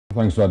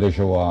Thanks to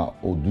Adeshowa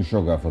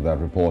Odushoga for that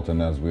report. And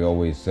as we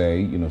always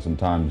say,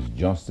 sometimes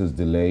justice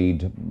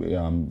delayed,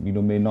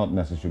 may not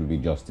necessarily be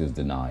justice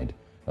denied.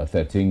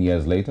 13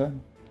 years later,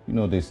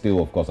 they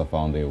still, of course, have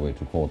found their way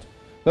to court.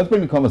 Let's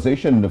bring the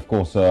conversation, of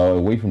course,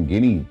 away from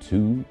Guinea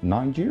to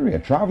Nigeria.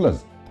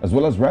 Travelers, as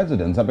well as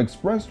residents, have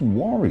expressed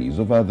worries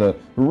over the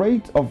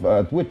rate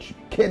at which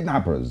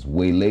kidnappers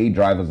waylay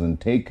drivers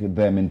and take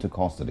them into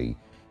custody.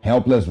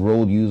 Helpless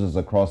road users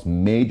across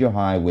major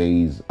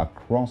highways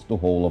across the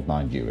whole of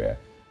Nigeria.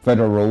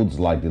 Federal roads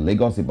like the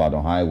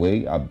Lagos-Ibadan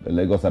Highway,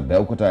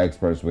 Lagos-Abeokuta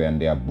Expressway,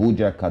 and the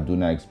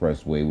Abuja-Kaduna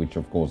Expressway, which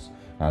of course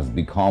has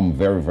become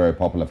very, very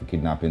popular for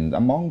kidnapping,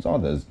 amongst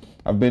others,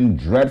 have been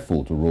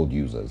dreadful to road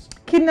users.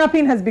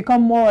 Kidnapping has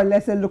become more or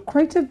less a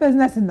lucrative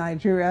business in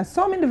Nigeria.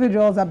 Some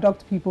individuals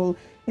abduct people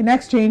in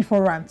exchange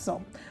for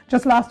ransom.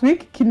 Just last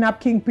week,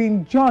 kidnap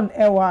kingpin John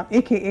Ewa,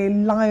 aka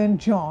Lion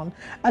John,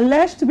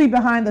 alleged to be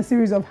behind a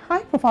series of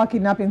high-profile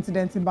kidnap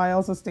incidents in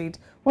Bayelsa State,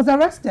 was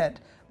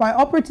arrested by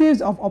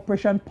operatives of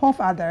Operation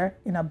Puff Adder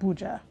in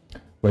Abuja.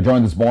 We're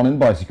joined this morning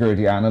by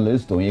security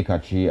analyst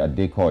Onyekachi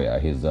Adekoya.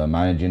 He's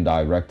managing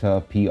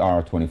director,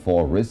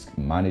 PR24 Risk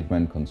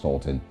Management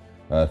Consulting.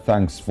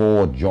 Thanks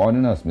for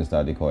joining us,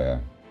 Mr.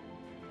 Adekoya.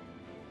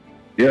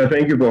 Yeah,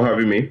 thank you for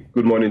having me.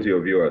 Good morning to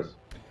your viewers.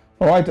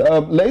 All right,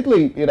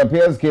 lately it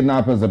appears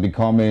kidnappers are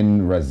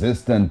becoming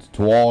resistant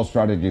to all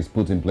strategies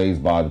put in place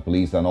by the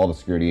police and all the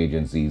security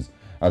agencies,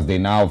 as they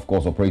now, of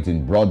course, operate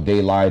in broad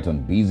daylight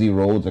on busy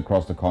roads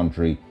across the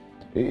country.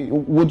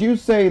 Would you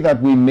say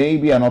that we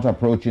maybe are not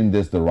approaching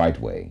this the right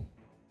way?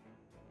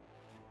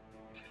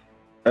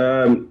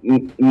 I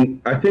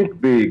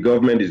think the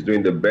government is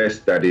doing the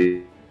best that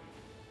it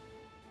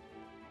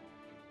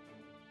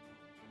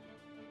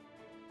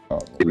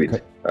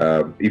Okay.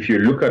 If you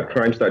look at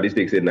crime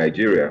statistics in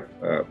Nigeria,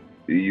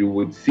 you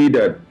would see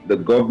that the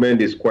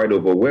government is quite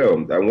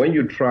overwhelmed. And when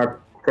you track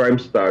crime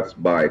stats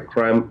by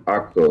crime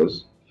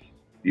actors,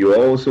 you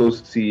also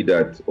see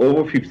that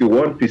over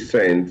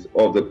 51%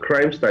 of the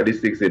crime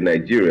statistics in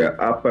Nigeria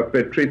are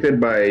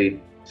perpetrated by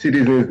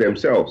citizens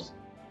themselves.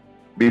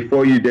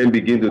 Before you then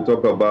begin to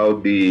talk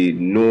about the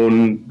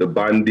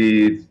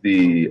bandits,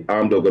 the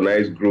armed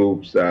organized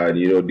groups, and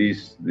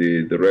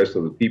the rest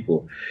of the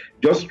people,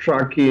 just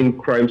tracking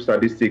crime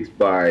statistics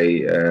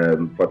by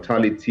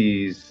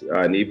fatalities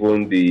and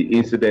even the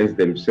incidents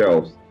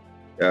themselves,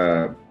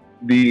 the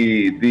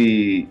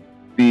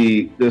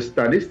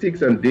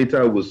statistics and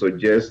data will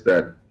suggest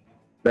that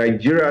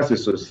Nigeria as a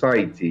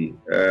society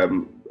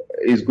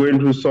is going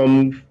through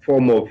some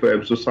form of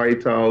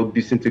societal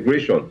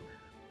disintegration.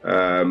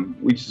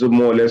 Which is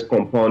more or less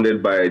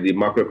compounded by the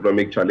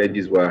macroeconomic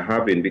challenges we're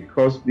having,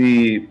 because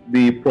the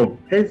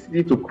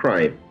propensity to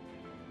crime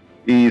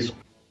is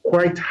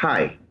quite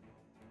high.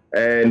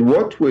 And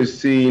what we're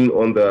seeing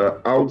on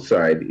the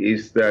outside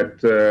is that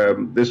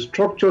the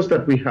structures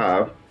that we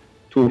have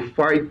to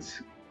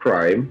fight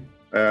crime,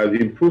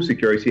 improve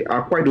security,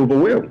 are quite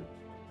overwhelmed.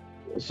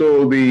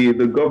 So the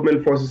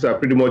government forces are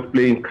pretty much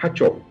playing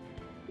catch up.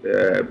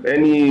 Look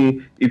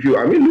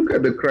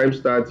at the crime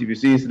stats. If you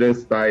see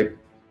incidents type,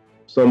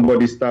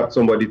 somebody stabbed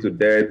somebody to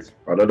death,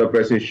 another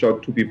person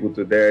shot two people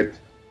to death,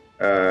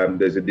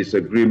 there's a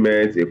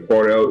disagreement, a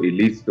quarrel, it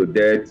leads to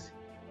death.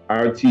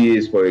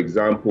 RTAs, for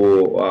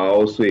example, are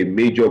also a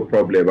major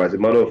problem. As a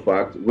matter of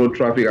fact, road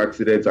traffic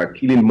accidents are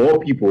killing more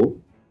people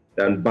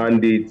than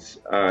bandits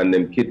and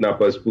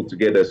kidnappers put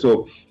together.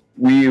 So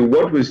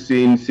what we're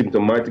seeing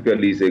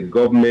symptomatically is a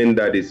government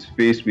that is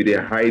faced with a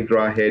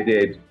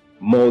hydra-headed,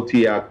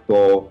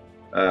 multi-actor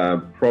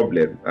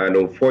problem. And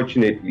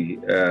unfortunately,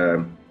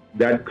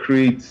 that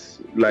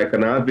creates like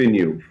an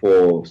avenue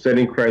for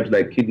certain crimes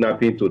like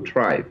kidnapping to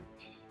thrive,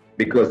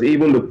 because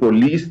even the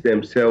police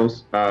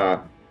themselves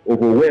are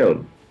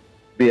overwhelmed.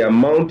 The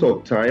amount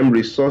of time,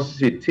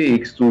 resources it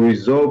takes to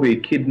resolve a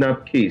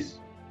kidnap case.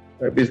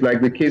 It's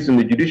like the case in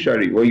the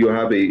judiciary where you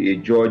have a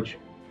judge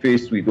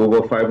faced with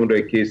over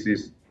 500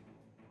 cases,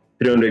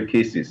 300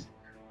 cases.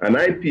 An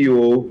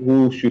IPO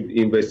who should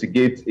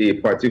investigate a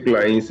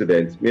particular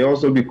incident may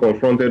also be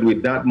confronted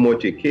with that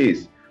much a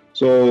case.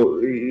 So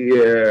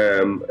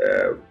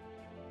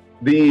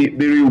the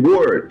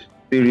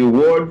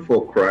reward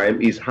for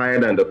crime is higher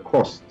than the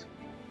cost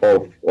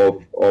of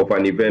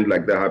an event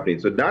like that happening.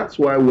 So that's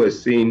why we're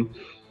seeing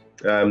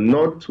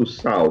north to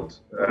south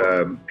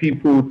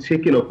people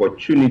taking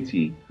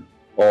opportunity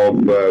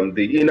of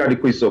the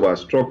inadequacy of our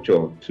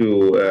structure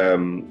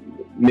to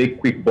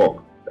make quick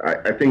buck.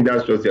 I think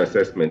that's just the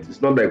assessment.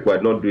 It's not like we're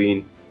not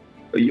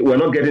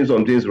getting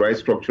some things right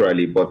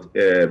structurally, but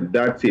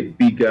that's a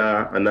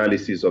bigger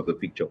analysis of the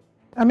picture.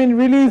 I mean,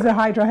 really is a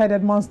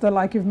hydra-headed monster,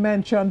 like you've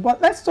mentioned.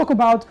 But let's talk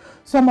about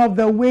some of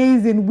the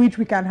ways in which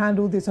we can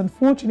handle this.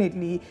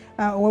 Unfortunately,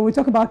 when we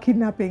talk about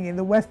kidnapping in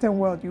the Western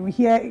world, you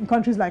hear in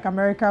countries like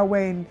America,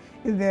 where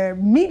the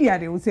media,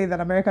 they would say that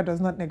America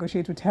does not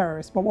negotiate with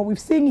terrorists. But what we've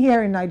seen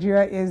here in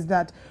Nigeria is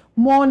that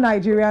more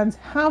Nigerians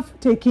have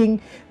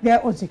taken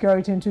their own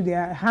security into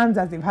their hands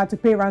as they've had to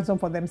pay ransom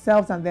for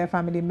themselves and their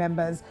family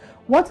members.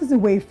 What is the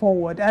way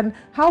forward? And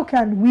how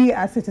can we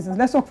as citizens,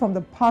 let's talk from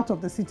the part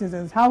of the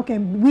citizens, how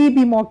can we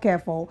be more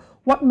careful?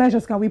 What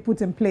measures can we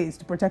put in place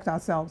to protect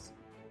ourselves?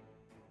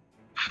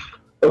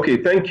 Okay,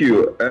 thank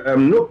you.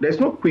 No, there's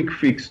no quick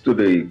fix to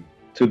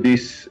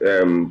this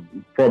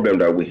problem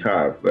that we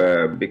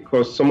have,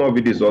 because some of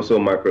it is also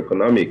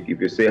macroeconomic. If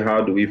you say,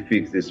 how do we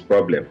fix this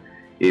problem?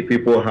 If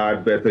people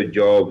had better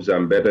jobs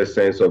and better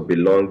sense of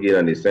belonging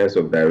and a sense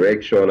of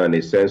direction and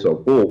a sense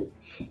of hope,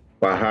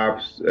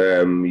 perhaps,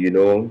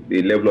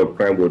 the level of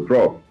crime will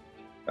drop.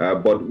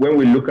 But when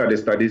we look at the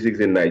statistics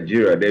in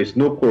Nigeria, there's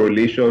no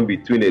correlation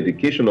between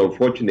education,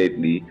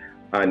 unfortunately,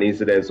 and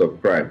incidents of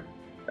crime.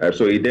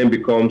 So it then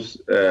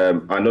becomes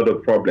another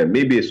problem,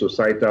 maybe a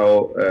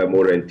societal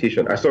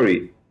orientation. I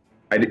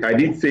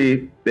did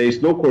say there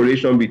is no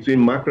correlation between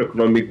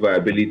macroeconomic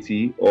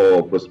viability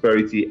or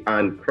prosperity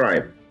and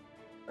crime.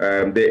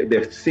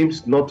 There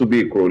seems not to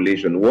be a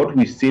correlation. What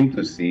we seem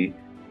to see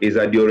is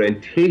that the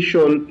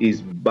orientation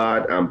is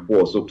bad and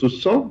poor. So to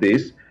solve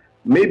this,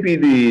 maybe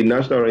the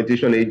National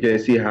Orientation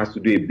Agency has to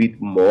do a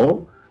bit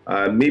more.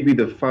 Maybe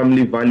the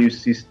family value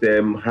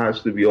system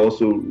has to be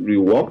also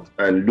reworked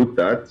and looked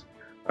at.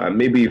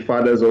 Maybe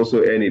fathers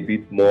also earn a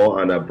bit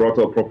more and are brought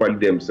up properly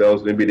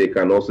themselves. Maybe they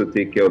can also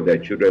take care of their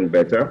children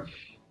better.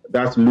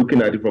 That's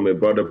looking at it from a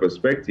broader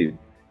perspective.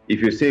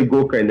 If you say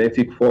go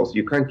kinetic force,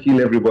 you can't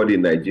kill everybody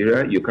in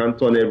Nigeria. You can't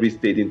turn every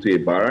state into a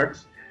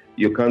barracks.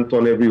 You can't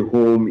turn every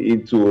home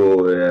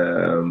into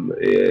a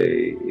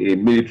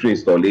military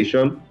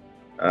installation.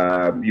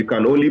 You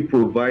can only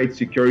provide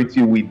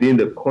security within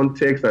the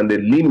context and the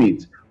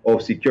limit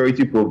of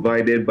security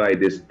provided by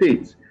the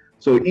state.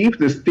 So if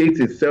the state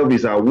itself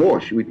is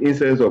awash with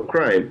incidents of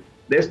crime,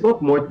 there's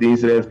not much the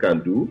incidents can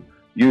do,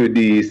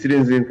 the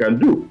citizens can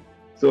do.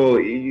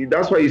 So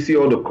that's why you see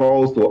all the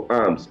calls to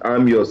arms,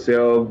 arm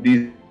yourself.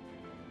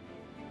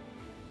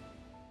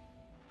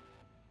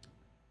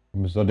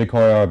 Mr.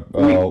 Dekoya,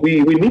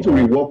 we need to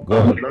rework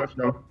our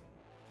national.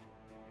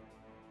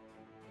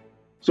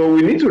 So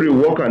we need to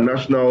rework our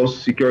national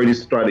security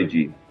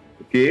strategy.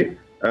 Okay,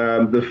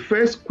 the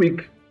first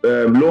quick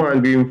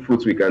low-hanging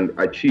fruits we can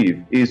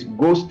achieve is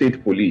go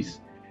state police.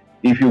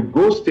 If you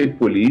go state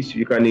police,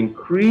 you can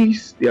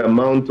increase the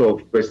amount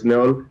of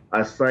personnel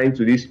assigned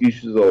to these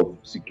issues of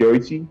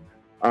security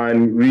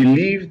and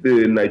relieve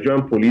the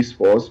Nigerian police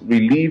force,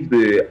 relieve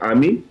the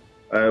army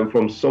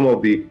from some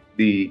of the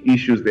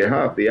issues they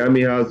have. The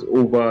army has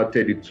over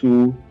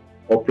 32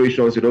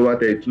 operations in over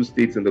 32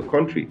 states in the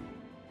country.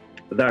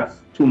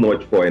 That's too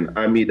much for an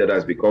army that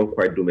has become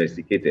quite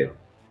domesticated.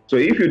 So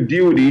if you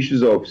deal with the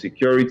issues of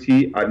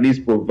security, at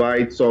least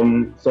provide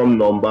some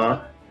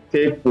number,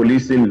 take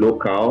policing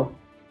local,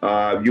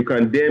 you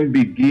can then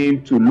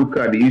begin to look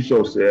at the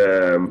issues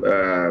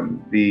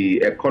of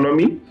the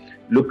economy,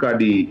 look at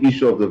the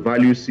issue of the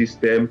value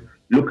system,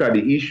 look at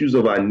the issues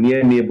of our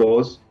near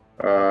neighbors.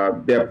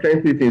 There are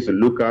plenty of things to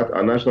look at.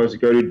 Our national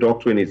security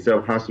doctrine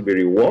itself has to be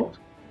reworked.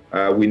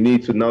 We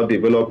need to now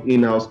develop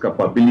in-house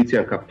capability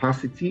and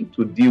capacity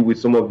to deal with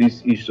some of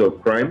these issues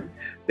of crime.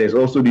 There's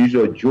also the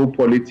issue of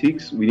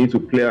geopolitics. We need to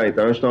play our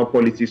international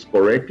politics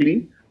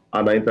correctly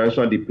and our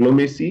international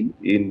diplomacy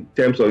in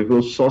terms of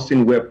even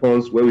sourcing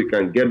weapons, where we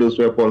can get those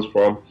weapons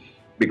from,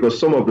 because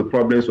some of the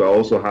problems we're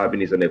also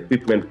having is an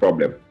equipment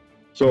problem.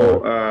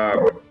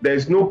 So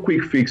there's no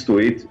quick fix to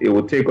it. It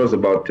will take us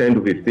about 10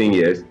 to 15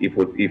 years if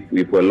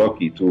we're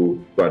lucky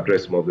to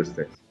address some of these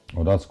things.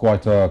 Well, that's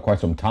quite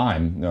some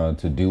time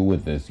to deal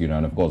with this,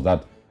 and of course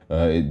that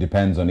it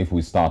depends on if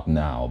we start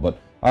now. But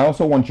I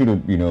also want you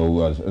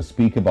to,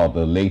 speak about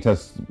the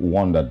latest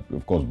one that,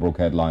 of course, broke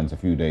headlines a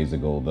few days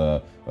ago,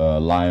 the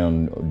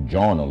Leon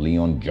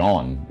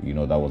John,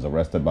 that was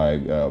arrested by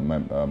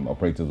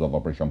operatives of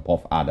Operation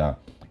Puff Adder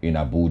in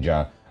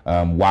Abuja.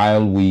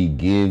 While we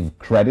give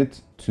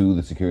credit to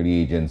the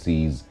security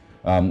agencies,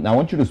 I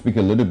want you to speak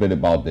a little bit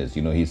about this.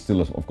 He's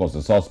still, of course,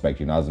 a suspect,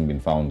 hasn't been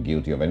found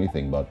guilty of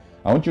anything, but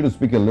I want you to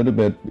speak a little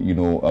bit,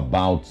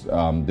 about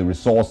the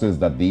resources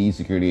that these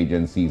security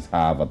agencies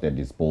have at their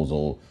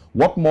disposal.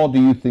 What more do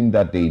you think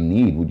that they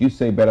need? Would you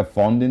say better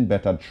funding,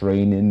 better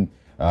training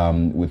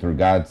with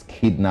regards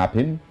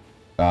kidnapping?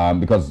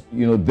 Because,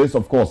 this,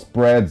 of course,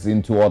 spreads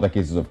into other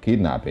cases of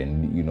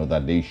kidnapping,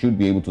 that they should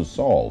be able to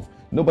solve.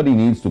 Nobody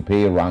needs to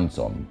pay a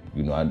ransom.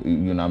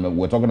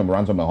 We're talking about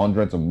ransom of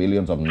hundreds of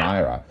millions of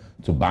naira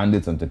to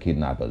bandits and to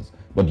kidnappers.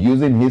 But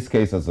using his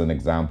case as an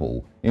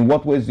example, in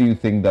what ways do you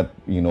think that,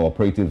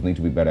 operatives need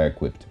to be better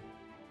equipped?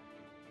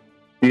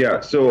 Yeah,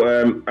 so,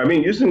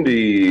 using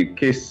the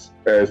case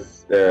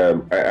as,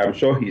 I'm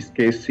sure his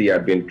case, he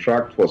had been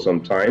tracked for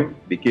some time,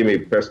 became a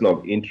person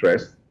of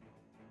interest.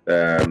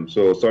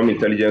 So some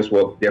intelligence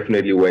work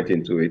definitely went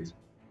into it.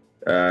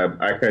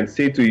 I can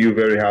say to you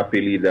very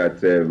happily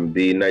that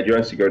the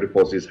Nigerian security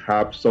forces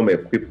have some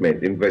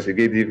equipment,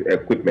 investigative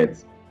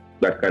equipment,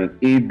 that can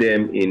aid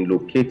them in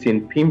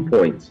locating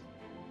pinpoints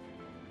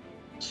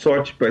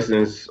such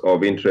persons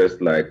of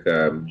interest like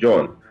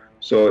John.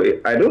 So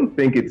I don't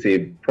think it's a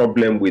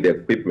problem with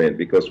equipment,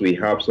 because we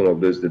have some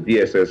of those. The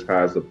DSS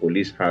has, the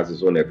police has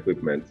its own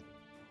equipment.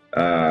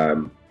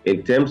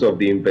 In terms of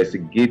the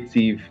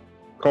investigative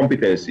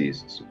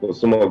competencies for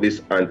some of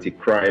these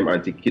anti-crime,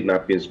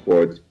 anti-kidnapping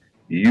squads,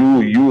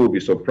 you will be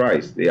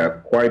surprised. They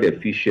are quite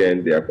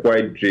efficient. They are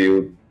quite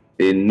drilled.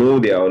 They know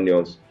their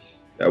onions.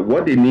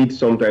 What they need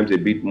sometimes a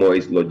bit more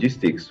is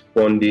logistics,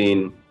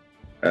 funding,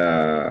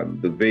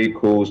 the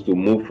vehicles to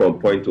move from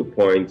point to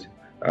point.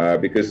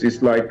 Because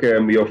it's like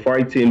you're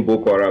fighting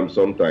Boko Haram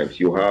sometimes.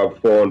 You have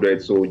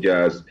 400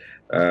 soldiers,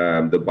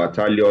 the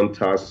battalion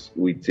tasked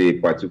with a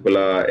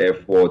particular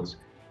effort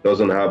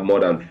doesn't have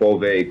more than 4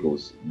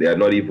 vehicles. They are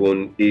not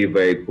even A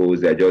vehicles,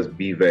 they are just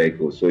B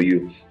vehicles. So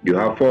you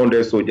have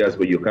 400 soldiers,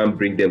 but you can't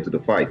bring them to the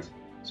fight.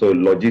 So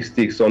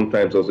logistics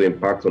sometimes also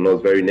impacts on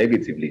us very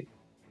negatively.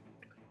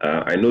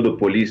 I know the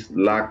police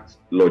lacked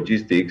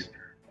logistics.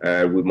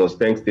 We must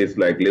thank states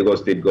like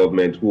Lagos State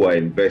government, who are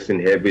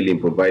investing heavily in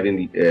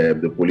providing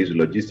the police with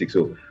logistics.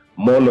 So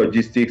more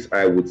logistics,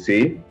 I would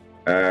say.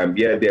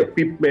 Yeah, the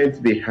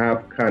equipment they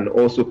have can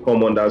also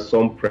come under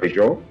some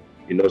pressure.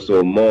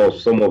 So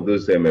some of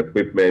those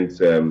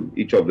equipment,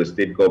 each of the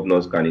state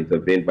governors can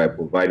intervene by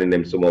providing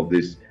them some of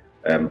these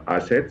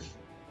assets.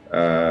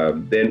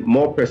 Then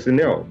more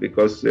personnel,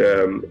 because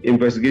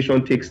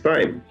investigation takes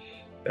time.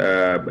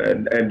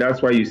 And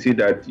that's why you see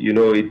that,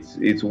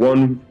 it's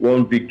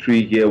one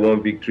victory here,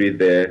 one victory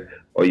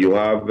there, or you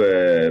have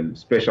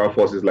special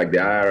forces like the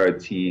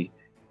IRT,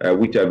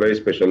 which are very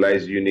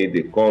specialized units.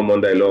 They come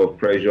under a lot of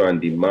pressure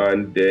and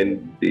demand,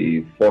 then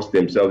they force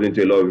themselves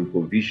into a lot of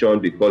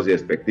improvisation because the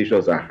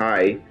expectations are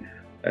high.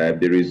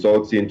 They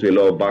result into a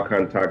lot of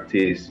backhand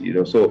tactics,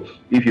 So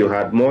if you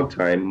had more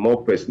time,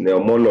 more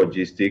personnel, more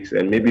logistics,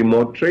 and maybe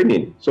more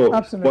training. So,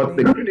 Absolutely. But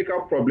the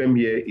critical problem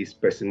here is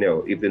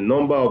personnel. If the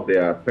number of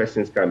their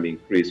persons can be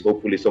increased,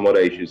 hopefully some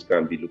other issues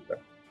can be looked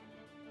at.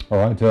 All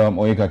right,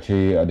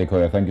 Oyekachi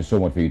Adekoya, thank you so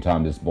much for your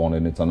time this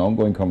morning. It's an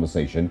ongoing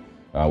conversation.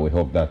 We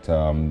hope that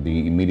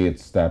the immediate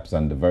steps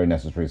and the very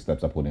necessary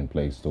steps are put in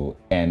place to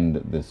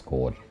end this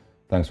scourge.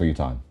 Thanks for your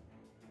time.